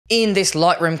In this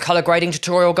Lightroom color grading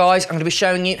tutorial, guys, I'm going to be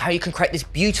showing you how you can create this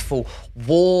beautiful,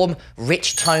 warm,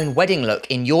 rich tone wedding look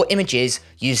in your images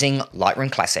using Lightroom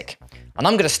Classic. And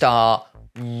I'm going to start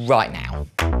right now.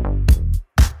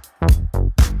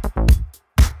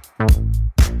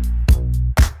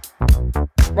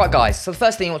 Right guys, so the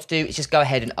first thing you want to do is just go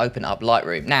ahead and open up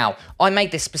Lightroom. Now, I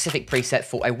made this specific preset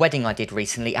for a wedding I did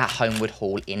recently at Homewood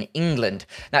Hall in England.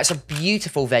 Now, it's a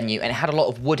beautiful venue and it had a lot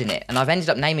of wood in it, and I've ended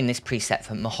up naming this preset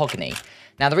for mahogany.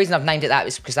 Now, the reason I've named it that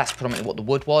is because that's predominantly what the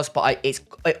wood was, but it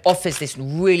offers this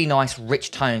really nice, rich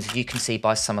tones, as you can see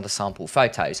by some of the sample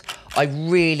photos. I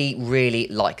really, really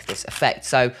like this effect.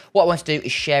 So what I want to do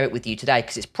is share it with you today,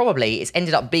 because it's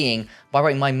ended up being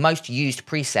my most used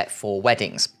preset for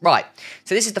weddings. Right,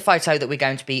 so this is the photo that we're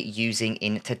going to be using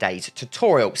in today's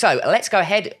tutorial. So let's go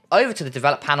ahead over to the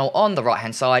develop panel on the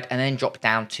right-hand side and then drop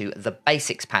down to the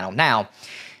basics panel. Now,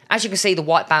 as you can see, the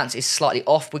white balance is slightly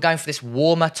off. We're going for this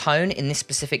warmer tone in this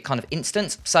specific kind of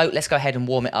instance. So let's go ahead and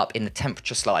warm it up in the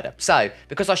temperature slider. So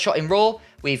because I shot in RAW,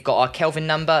 we've got our Kelvin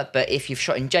number, but if you've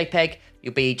shot in JPEG,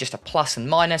 you'll be just a plus and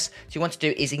minus. So what you want to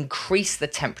do is increase the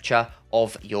temperature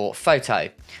of your photo.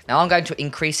 Now I'm going to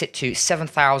increase it to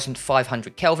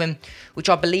 7,500 Kelvin, which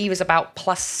I believe is about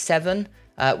 +7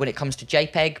 when it comes to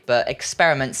JPEG, but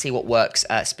experiment, see what works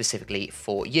specifically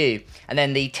for you. And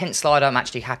then the tint slider, I'm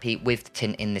actually happy with the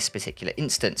tint in this particular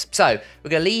instance. So we're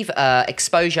going to leave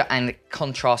exposure and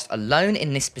contrast alone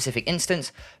in this specific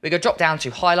instance. We're going to drop down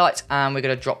to highlights, and we're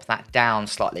going to drop that down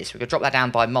slightly. So we're going to drop that down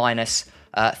by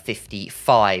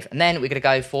 -55. And then we're going to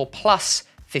go for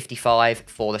 +55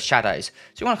 for the shadows.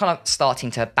 So we want to kind of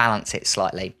starting to balance it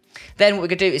slightly. Then what we're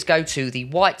going to do is go to the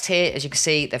whites here. As you can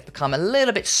see, they've become a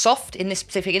little bit soft in this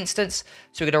specific instance.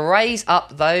 So we're going to raise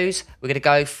up those. We're going to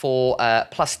go for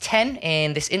 +10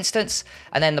 in this instance.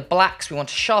 And then the blacks, we want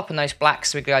to sharpen those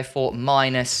blacks. So we're going to go for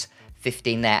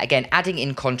 -15 there. Again, adding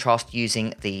in contrast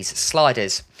using these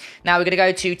sliders. Now we're going to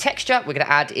go to texture. We're going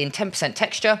to add in 10%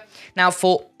 texture. Now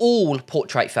for all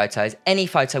portrait photos, any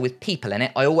photo with people in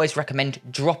it, I always recommend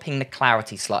dropping the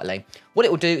clarity slightly. What it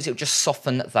will do is it will just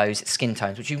soften those skin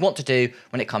tones, which you want to do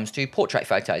when it comes to portrait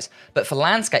photos. But for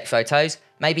landscape photos,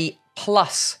 maybe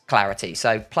plus clarity,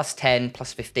 so +10,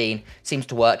 +15 seems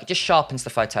to work. It just sharpens the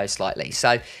photo slightly.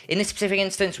 So in this specific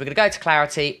instance, we're going to go to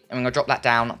clarity and we're going to drop that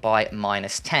down by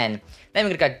 -10. Then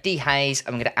we're going to go dehaze,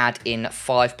 and we're going to add in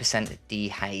 5%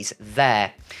 dehaze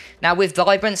there. Now with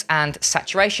vibrance and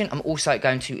saturation, I'm also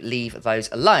going to leave those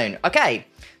alone. Okay,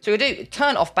 so we're going to do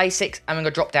turn off basics, and we're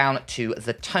going to drop down to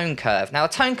the tone curve. Now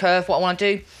the tone curve, what I want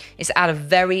to do is add a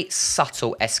very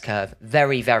subtle S-curve,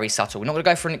 very, very subtle. We're not going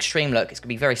to go for an extreme look, it's going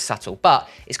to be very subtle, but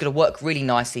it's going to work really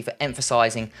nicely for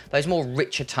emphasizing those more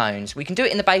richer tones. We can do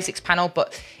it in the basics panel,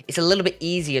 but it's a little bit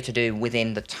easier to do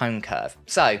within the tone curve.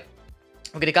 So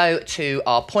we're going to go to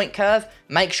our point curve.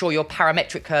 Make sure your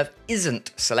parametric curve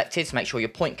isn't selected, so make sure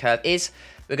your point curve is.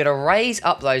 We're going to raise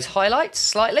up those highlights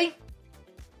slightly.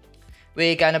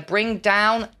 We're going to bring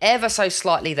down ever so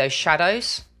slightly those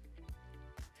shadows.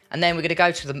 And then we're going to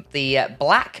go to the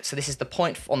black. So this is the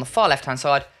point on the far left-hand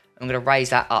side. I'm going to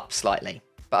raise that up slightly,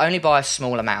 but only by a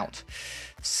small amount.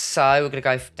 So we're going to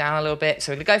go down a little bit.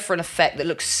 So we're going to go for an effect that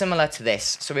looks similar to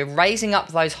this. So we're raising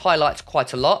up those highlights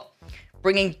quite a lot,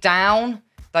 bringing down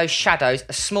those shadows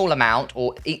a small amount,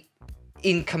 or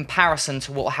in comparison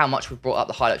to how much we've brought up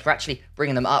the highlights. We're actually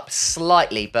bringing them up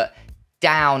slightly, but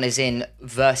down as in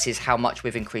versus how much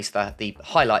we've increased the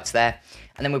highlights there.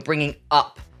 And then we're bringing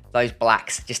up those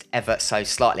blacks just ever so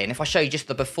slightly. And if I show you just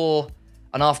the before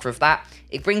and after of that,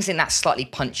 it brings in that slightly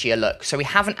punchier look. So we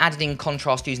haven't added in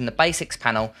contrast using the basics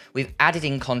panel, we've added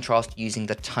in contrast using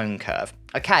the tone curve.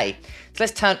 Okay, so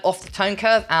let's turn off the tone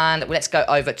curve and let's go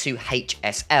over to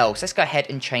HSL. So let's go ahead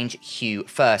and change hue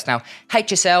first. Now,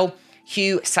 HSL,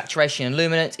 hue, saturation, and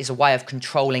luminance, is a way of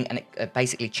controlling and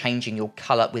basically changing your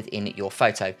color within your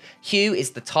photo. Hue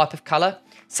is the type of color,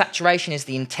 saturation is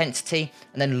the intensity,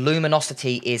 and then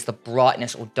luminosity is the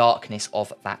brightness or darkness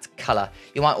of that color.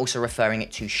 You might also referring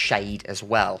it to shade as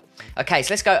well. Okay,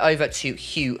 so let's go over to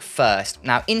hue first.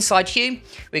 Now inside hue,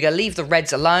 we're going to leave the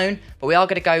reds alone, but we are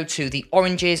going to go to the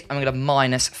oranges, and we're going to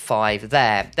 -5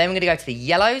 there. Then we're going to go to the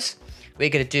yellows. We're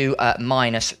going to do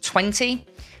 -20.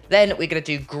 Then we're going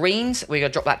to do greens. We're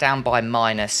going to drop that down by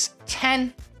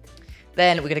 -10.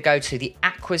 Then we're going to go to the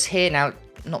aquas here. Now,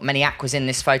 not many aquas in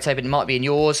this photo, but it might be in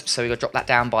yours. So we're going to drop that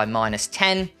down by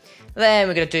 -10. Then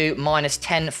we're going to do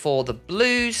 -10 for the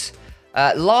blues.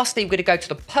 Lastly, we're going to go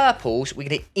to the purples. We're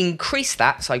going to increase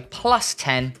that, so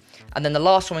 +10. And then the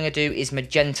last one we're going to do is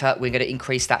magenta. We're going to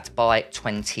increase that by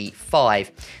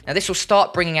 25. Now this will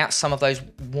start bringing out some of those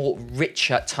more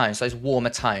richer tones, those warmer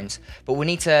tones. But we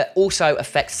need to also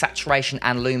affect saturation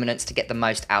and luminance to get the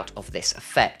most out of this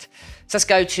effect. So let's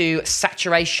go to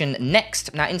saturation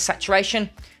next. Now in saturation,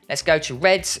 let's go to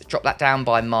reds, drop that down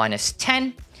by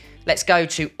 -10. Let's go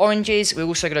to oranges. We're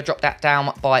also going to drop that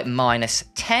down by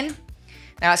 -10.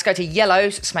 Now let's go to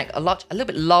yellows. Let's make a little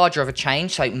bit larger of a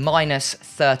change, so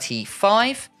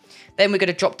 -35. Then we're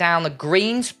going to drop down the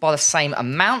greens by the same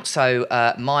amount, so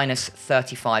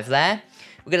 -35 there.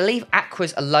 We're going to leave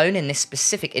aquas alone in this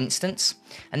specific instance.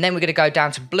 And then we're going to go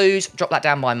down to blues, drop that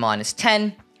down by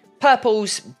 -10.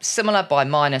 Purples, similar by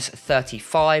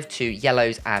 -35 to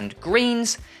yellows and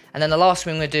greens. And then the last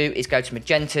thing we're going to do is go to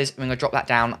magentas, and we're going to drop that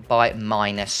down by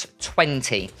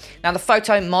 -20. Now the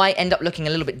photo might end up looking a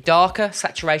little bit darker.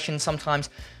 Saturation sometimes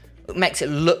makes it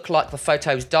look like the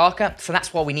photo is darker. So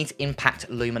that's why we need to impact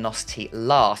luminosity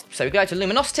last. So we go to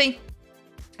luminosity,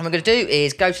 and what we're going to do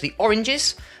is go to the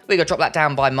oranges. We're going to drop that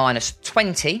down by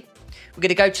 -20. We're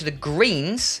going to go to the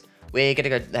greens. We're going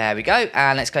to go, there we go.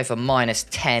 And let's go for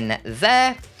 -10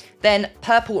 there. Then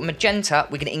purple and magenta,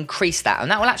 we're going to increase that. And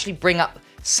that will actually bring up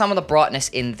some of the brightness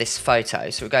in this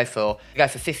photo. So we'll go for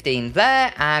 15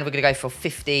 there, and we're going to go for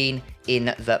 15 in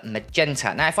the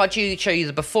magenta. Now, if I do show you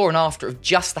the before and after of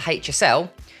just the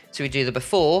HSL, so we do the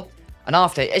before and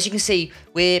after, as you can see,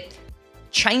 we're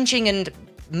changing and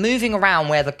moving around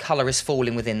where the color is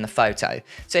falling within the photo.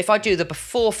 So if I do the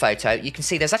before photo, you can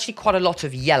see there's actually quite a lot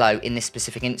of yellow in this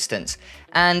specific instance,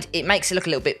 and it makes it look a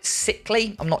little bit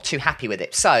sickly. I'm not too happy with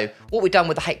it. So what we've done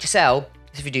with the HSL,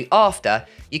 if we do after,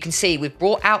 you can see we've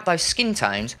brought out those skin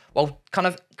tones while kind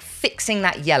of fixing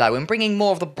that yellow and bringing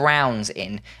more of the browns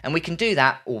in. And we can do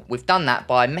that, or we've done that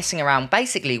by messing around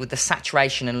basically with the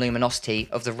saturation and luminosity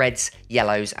of the reds,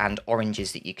 yellows, and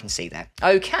oranges that you can see there.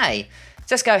 Okay,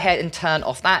 so let's go ahead and turn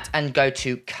off that and go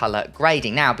to color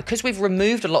grading. Now, because we've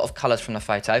removed a lot of colors from the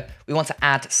photo, we want to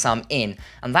add some in,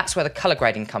 and that's where the color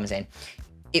grading comes in.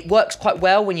 It works quite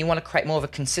well when you want to create more of a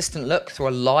consistent look through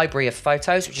a library of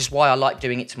photos, which is why I like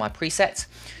doing it to my presets.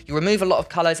 You remove a lot of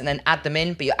colors and then add them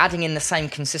in, but you're adding in the same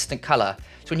consistent color.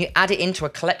 So when you add it into a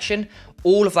collection,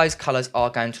 all of those colors are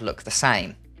going to look the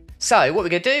same. So what we're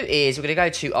going to do is we're going to go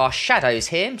to our shadows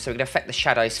here. So we're going to affect the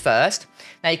shadows first.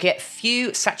 Now you get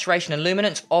few saturation and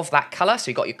luminance of that color.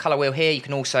 So you've got your color wheel here. You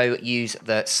can also use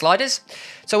the sliders.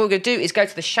 So what we're going to do is go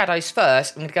to the shadows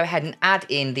first. I'm going to go ahead and add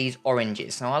in these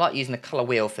oranges. Now I like using the color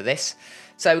wheel for this.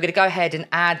 So we're going to go ahead and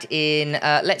add in,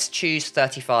 let's choose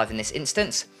 35 in this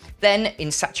instance. Then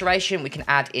in saturation, we can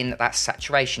add in that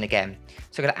saturation again.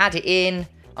 So I'm going to add it in.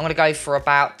 I'm going to go for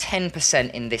about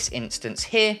 10% in this instance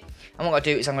here. And what I'm going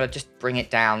to do is I'm going to just bring it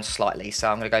down slightly. So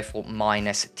I'm going to go for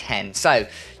 -10. So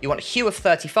you want a hue of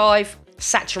 35,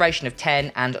 saturation of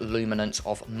 10, and luminance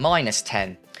of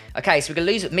 -10. Okay, so we're going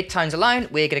to lose at midtones alone.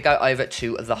 We're going to go over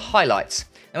to the highlights.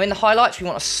 Now in the highlights, we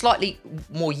want a slightly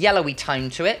more yellowy tone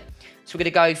to it. So we're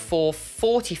going to go for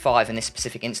 45 in this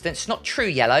specific instance. It's not true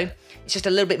yellow. It's just a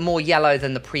little bit more yellow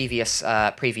than the previous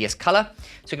color.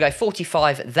 So we go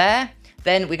 45 there.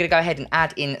 Then we're going to go ahead and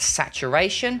add in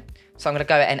saturation. So I'm going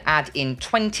to go and add in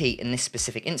 20 in this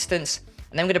specific instance.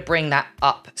 And then I'm going to bring that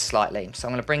up slightly. So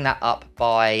I'm going to bring that up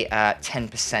by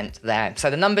 10% there.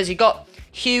 So the numbers you got,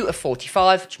 hue of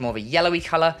 45, which is more of a yellowy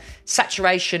color,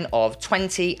 saturation of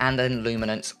 20, and then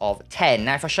luminance of 10.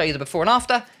 Now if I show you the before and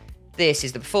after, this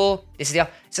is the before, this is the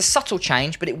after. It's a subtle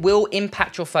change, but it will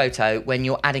impact your photo when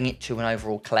you're adding it to an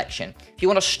overall collection. If you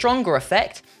want a stronger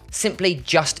effect, simply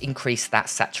just increase that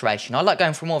saturation. I like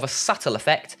going for more of a subtle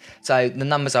effect, so the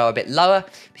numbers are a bit lower.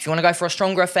 If you want to go for a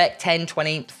stronger effect, 10,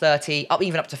 20, 30,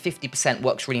 even up to 50%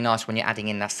 works really nice when you're adding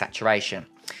in that saturation.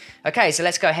 Okay, so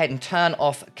let's go ahead and turn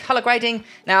off color grading.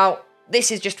 Now,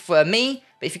 this is just for me,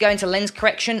 but if you go into lens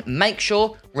correction, make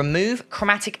sure remove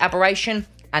chromatic aberration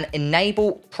and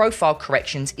enable profile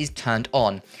corrections is turned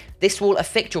on. This will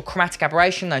affect your chromatic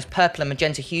aberration, those purple and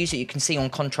magenta hues that you can see on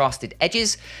contrasted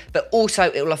edges, but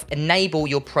also it will enable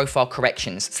your profile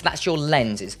corrections. So that's your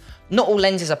lenses. Not all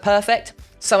lenses are perfect.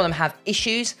 Some of them have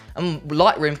issues, and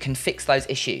Lightroom can fix those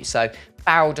issues. So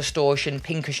barrel distortion,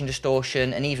 pincushion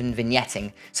distortion, and even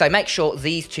vignetting. So make sure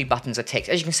these two buttons are ticked.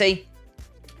 As you can see,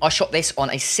 I shot this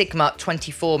on a Sigma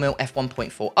 24mm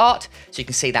f1.4 art, so you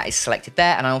can see that is selected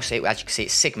there, and I also, as you can see,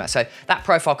 it's Sigma. So that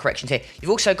profile correction here. You've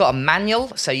also got a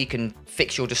manual, so you can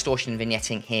fix your distortion and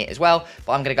vignetting here as well,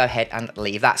 but I'm going to go ahead and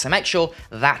leave that. So make sure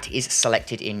that is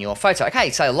selected in your photo. Okay,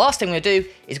 so the last thing we're going to do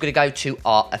is we're going to go to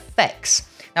our effects.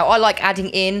 Now, I like adding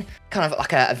in kind of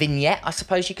like a vignette, I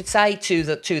suppose you could say, to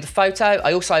the photo.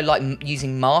 I also like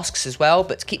using masks as well,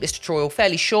 but to keep this tutorial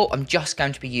fairly short, I'm just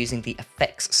going to be using the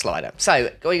effects slider.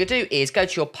 So what you're gonna do is go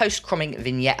to your post-chroming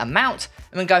vignette amount,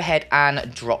 and then go ahead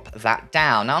and drop that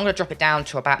down. Now, I'm gonna drop it down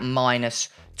to about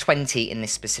 -20 in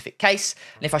this specific case.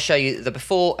 And if I show you the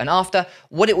before and after,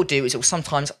 what it will do is it will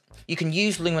sometimes, you can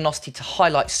use luminosity to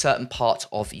highlight certain parts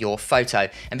of your photo.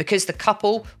 And because the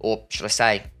couple, or should I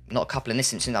say, not a couple in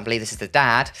this instance, I believe this is the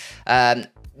dad,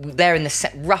 they're in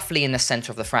the roughly in the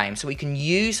center of the frame. So we can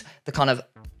use the kind of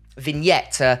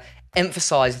vignette to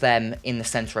emphasize them in the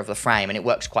center of the frame, and it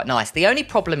works quite nice. The only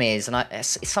problem is, and it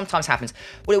sometimes happens,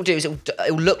 what it will do is it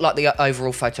will look like the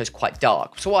overall photo is quite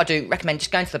dark. So what I do recommend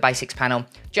just going to the basics panel,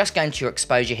 just going to your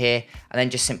exposure here, and then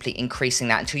just simply increasing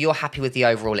that until you're happy with the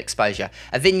overall exposure.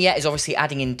 A vignette is obviously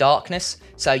adding in darkness,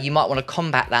 so you might want to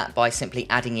combat that by simply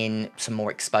adding in some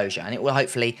more exposure, and it will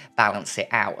hopefully balance it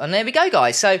out. And there we go,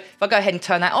 guys. So if I go ahead and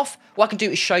turn that off, what I can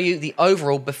do is show you the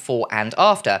overall before and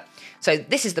after. So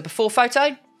this is the before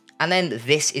photo, and then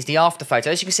this is the after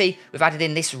photo. As you can see, we've added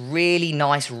in this really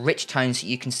nice rich tones that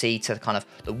you can see to kind of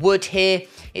the wood here.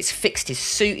 It's fixed his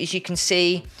suit, as you can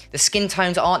see. The skin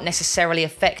tones aren't necessarily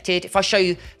affected. If I show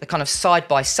you the kind of side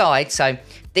by side, so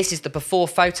this is the before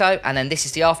photo, and then this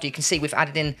is the after. You can see we've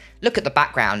added in, look at the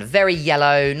background, very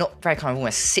yellow, not very kind of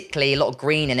almost sickly, a lot of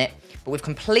green in it. But we've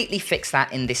completely fixed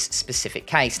that in this specific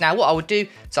case. Now, what I would do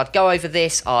is I'd go over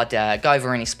this, I'd go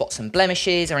over any spots and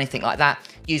blemishes or anything like that,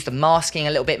 use the masking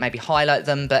a little bit, maybe highlight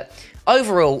them, but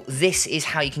overall, this is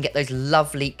how you can get those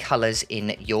lovely colors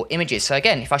in your images. So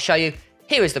again, if I show you,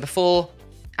 here is the before,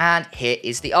 and here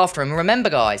is the after. And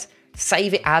remember, guys,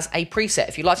 save it as a preset.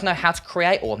 If you'd like to know how to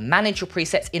create or manage your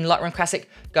presets in Lightroom Classic,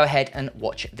 go ahead and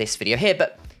watch this video here.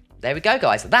 But there we go,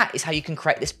 guys. That is how you can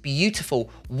create this beautiful,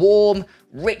 warm,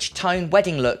 rich tone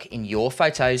wedding look in your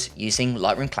photos using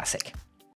Lightroom Classic.